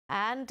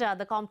And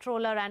the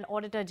Comptroller and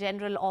Auditor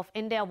General of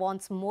India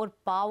wants more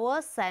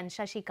powers, and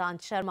Shashi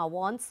Kant Sharma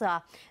wants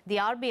the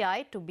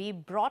RBI to be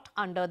brought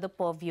under the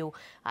purview.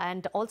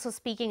 And also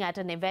speaking at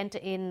an event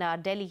in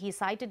Delhi, he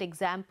cited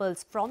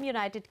examples from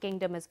United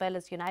Kingdom as well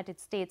as United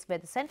States where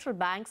the central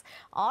banks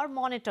are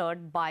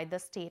monitored by the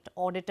state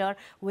auditor,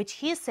 which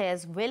he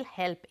says will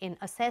help in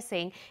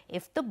assessing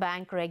if the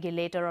bank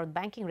regulator or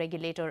banking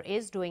regulator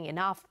is doing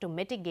enough to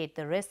mitigate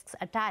the risks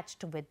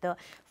attached with the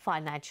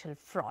financial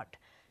fraud.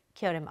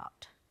 Hear him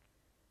out.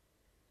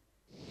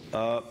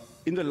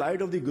 In the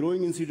light of the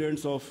growing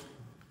incidents of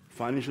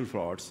financial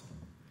frauds,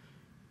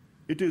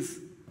 it is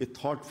a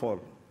thought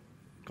for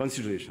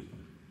consideration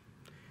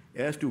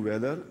as to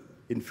whether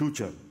in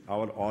future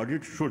our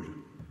audit should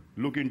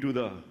look into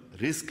the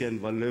risk and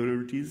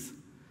vulnerabilities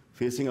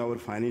facing our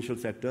financial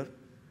sector,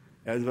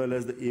 as well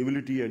as the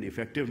ability and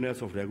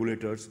effectiveness of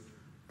regulators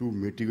to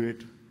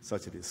mitigate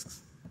such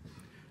risks.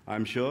 I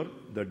am sure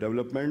the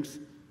developments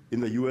in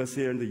the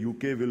USA and the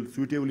UK will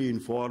suitably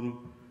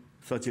inform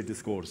such a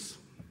discourse.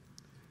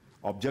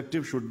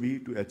 Objective should be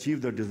to achieve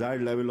the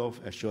desired level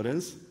of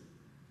assurance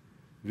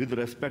with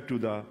respect to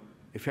the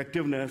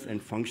effectiveness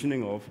and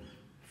functioning of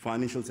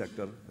financial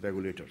sector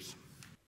regulators.